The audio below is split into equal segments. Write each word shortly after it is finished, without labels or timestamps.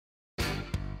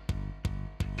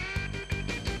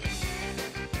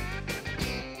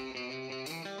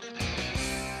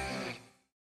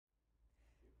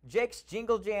Jake's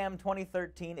Jingle Jam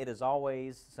 2013, it is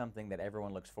always something that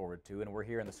everyone looks forward to, and we're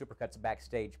here in the Supercuts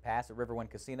Backstage Pass at Riverwind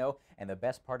Casino, and the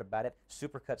best part about it,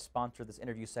 Supercuts sponsored this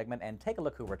interview segment, and take a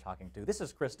look who we're talking to. This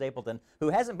is Chris Stapleton, who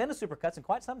hasn't been to Supercuts in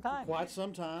quite some time. Quite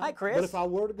some time. Hi, Chris. But if I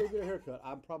were to go get a haircut,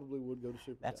 I probably would go to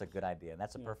Supercuts. That's a good idea, and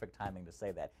that's a perfect timing to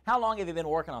say that. How long have you been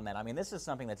working on that? I mean, this is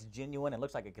something that's genuine and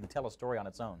looks like it can tell a story on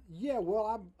its own. Yeah,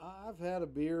 well, I've had a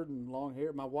beard and long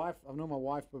hair. My wife, I've known my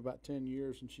wife for about 10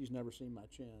 years, and she's never seen my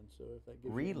chin, so if that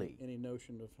gives you any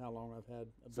notion of how long I've had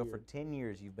a beard. So for 10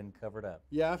 years you've been covered up.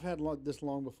 Yeah, I've had this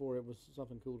long before it was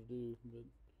something cool to do. But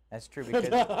that's true, because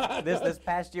this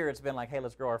past year it's been like, hey,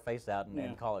 let's grow our face out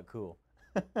and call it cool.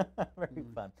 Very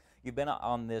fun. You've been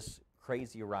on this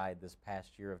crazy ride this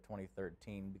past year of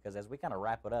 2013, because as we kind of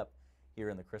wrap it up here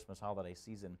in the Christmas holiday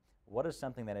season, what is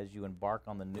something that as you embark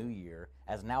on the new year,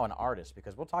 as now an artist,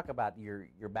 because we'll talk about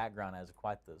your background as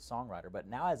quite the songwriter, but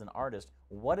now as an artist,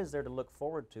 what is there to look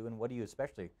forward to, and what do you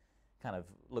especially kind of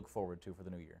look forward to for the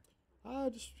new year?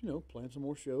 Just, playing some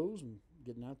more shows and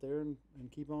getting out there and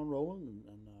keep on rolling,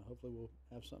 and hopefully we'll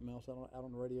have something else out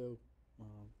on the radio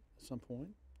at some point.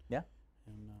 Yeah.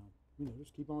 And,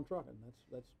 just keep on trucking.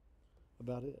 That's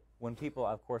about it. When people,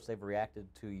 of course, they've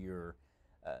reacted to your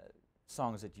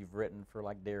songs that you've written for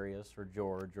like Darius or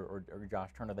George or Josh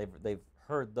Turner, they've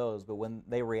heard those, but when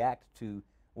they react to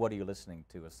What Are You Listening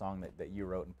To, a song that you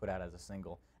wrote and put out as a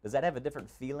single, does that have a different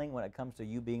feeling when it comes to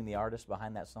you being the artist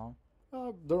behind that song?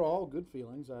 They're all good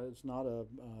feelings. It's not a,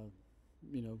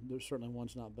 there's certainly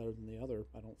one's not better than the other,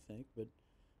 I don't think, but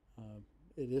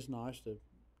it is nice to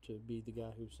be the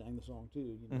guy who sang the song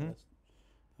too.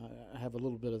 I have a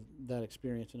little bit of that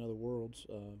experience in other worlds,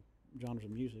 genres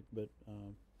of music, but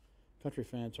country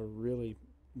fans are really,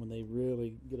 when they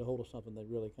really get a hold of something, they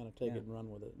really kind of take it and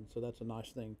run with it, and so that's a nice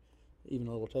thing. Even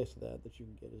a little taste of that you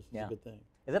can get is a good thing.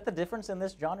 Is that the difference in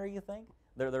this genre, you think?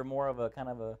 They're more of a kind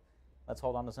of a, let's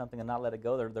hold on to something and not let it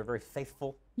go. They're very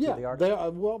faithful to the artist? Yeah,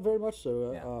 well, very much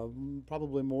so.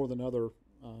 Probably more than other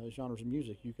genres of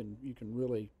music. You can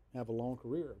really have a long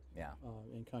career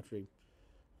in country,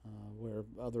 where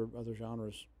other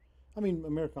genres, I mean,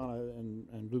 Americana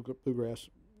and bluegrass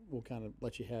will kind of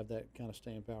let you have that kind of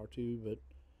staying power too, but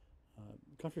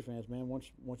country fans, man,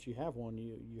 once you have one,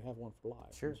 you have one for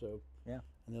life. Sure. And so,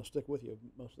 and they'll stick with you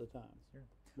most of the time. Sure.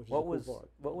 Which What is the cool part.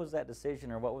 What was that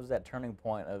decision, or what was that turning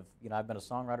point of, I've been a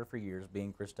songwriter for years,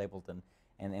 being Chris Stapleton,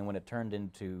 and when it turned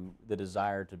into the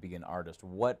desire to be an artist,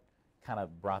 what kind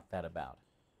of brought that about?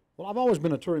 Well, I've always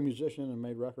been a touring musician and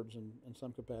made records in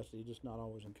some capacity, just not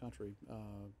always in country,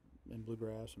 in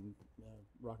bluegrass and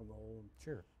rock and roll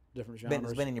and different genres.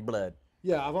 It's been in your blood.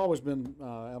 Yeah, I've always been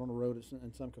out on the road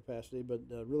in some capacity, but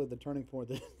really the turning point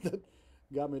that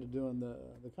got me to doing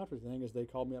the country thing is they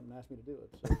called me up and asked me to do it.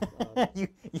 So, you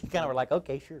kind of were like,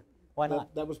 okay, sure, why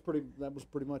not? That was pretty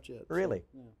much it. Really?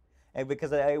 So, yeah. And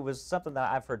because it was something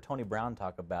that I've heard Tony Brown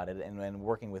talk about it, and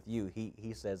working with you,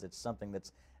 he says it's something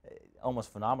that's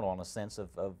almost phenomenal in a sense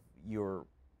of your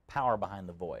power behind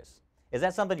the voice. Is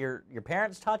that something your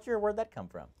parents taught you, or where'd that come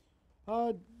from?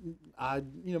 My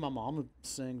mom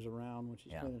sings around when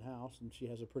she's cleaning house, and she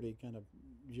has a pretty kind of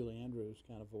Julie Andrews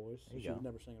kind of voice. She would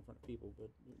never sing in front of people, but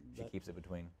she keeps it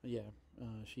between. Yeah,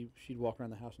 she'd walk around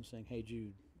the house and sing "Hey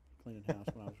Jude," cleaning house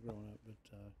when I was growing up.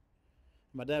 But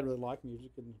my dad really liked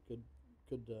music and could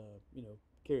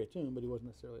carry a tune, but he wasn't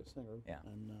necessarily a singer. Yeah.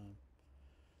 And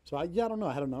so I don't know.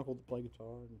 I had an uncle that played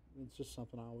guitar, and it's just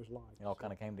something I always liked. It all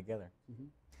kind of came together. Mm-hmm.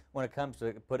 When it comes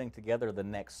to putting together the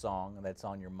next song that's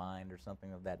on your mind or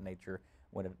something of that nature,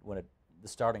 the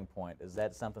starting point, is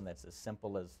that something that's as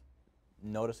simple as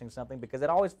noticing something? Because it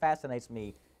always fascinates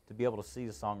me to be able to see a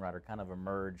songwriter kind of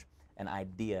emerge an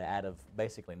idea out of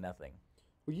basically nothing.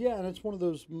 Well, yeah, and it's one of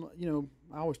those,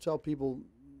 I always tell people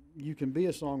you can be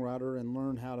a songwriter and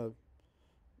learn how to,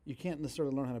 you can't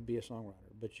necessarily learn how to be a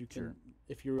songwriter, but you can,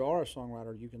 if you are a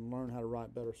songwriter, you can learn how to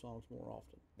write better songs more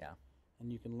often. Yeah.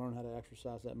 And you can learn how to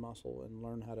exercise that muscle and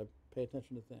learn how to pay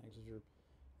attention to things.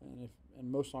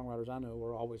 And most songwriters I know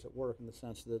are always at work in the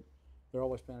sense that they're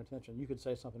always paying attention. You could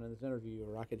say something in this interview,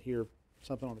 or I could hear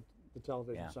something on the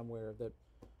television somewhere that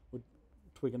would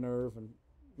tweak a nerve, and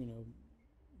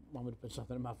want me to put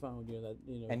something in my phone.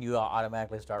 And you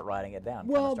automatically start writing it down.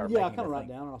 Well, I kind of write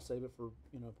down, and I'll save it for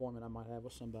an appointment I might have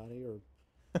with somebody, or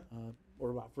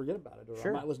I forget about it, or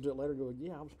I might listen to it later and go,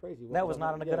 yeah, I was crazy. That was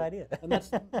not a good idea. And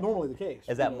that's normally the case.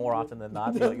 Is that more often than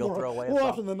not? You'll throw away a song? More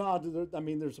often than not. I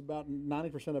mean, there's about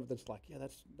 90% of it that's like, yeah,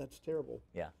 that's terrible.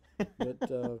 Yeah.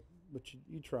 but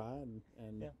you try and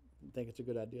think it's a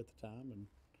good idea at the time,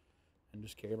 and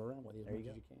just carry them around with you as much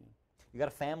as you can. You got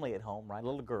a family at home, right? A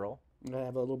little girl. I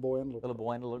have a little boy and a little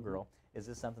boy and a little girl. Is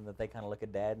this something that they kind of look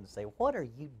at Dad and say, "What are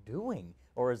you doing?"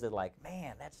 Or is it like,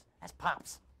 "Man, that's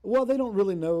Pops"? Well, they don't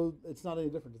really know. It's not any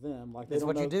different to them. Like It's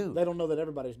what you do. They don't know that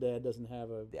everybody's dad doesn't have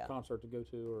a Yeah. concert to go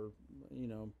to, or you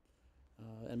know.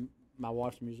 And my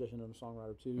wife's a musician and a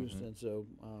songwriter too, Mm-hmm. and so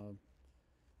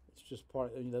it's just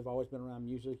part. They've always been around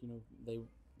music. You know,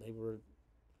 they were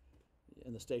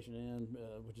in the Station Inn,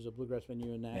 which is a bluegrass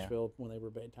venue in Nashville, when they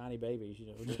were tiny babies. You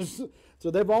know, just,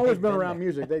 so they've always been around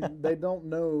music. They don't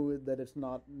know that it's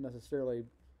not necessarily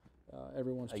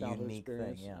everyone's A childhood unique thing,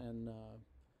 experience, yeah.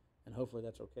 and hopefully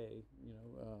that's okay. You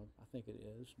know, I think it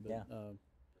is. But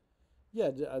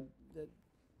Yeah.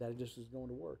 that just is going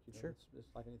to work. You know, Sure.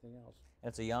 It's like anything else. And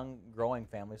it's a young, growing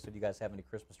family. So do you guys have any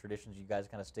Christmas traditions you guys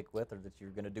kind of stick with, or that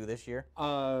you're going to do this year?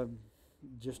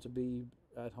 Just to be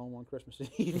at home on Christmas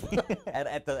Eve.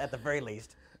 at the very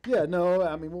least. Yeah, no,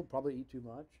 I mean we'll probably eat too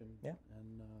much, and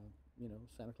you know,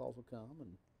 Santa Claus will come and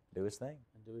Do his thing.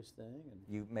 do his thing, and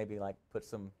You maybe like put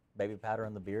some baby powder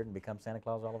in the beard and become Santa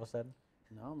Claus all of a sudden?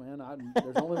 no, man,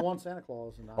 there's only one Santa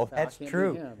Claus, and Oh, I that's can't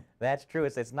true. be him. That's true.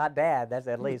 It's not Dad. That's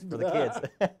at least for the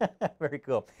kids. Very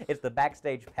cool. It's the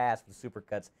Backstage Pass with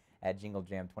Supercuts at Jingle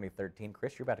Jam 2013.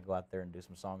 Chris, you're about to go out there and do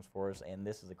some songs for us, and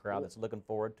this is a crowd that's looking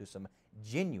forward to some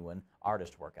genuine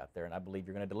artist work out there, and I believe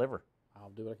you're going to deliver. I'll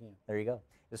do what I can. There you go.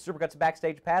 The Supercuts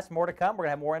Backstage Pass. More to come. We're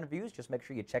going to have more interviews. Just make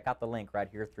sure you check out the link right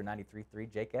here through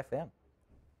 93.3 Jake FM.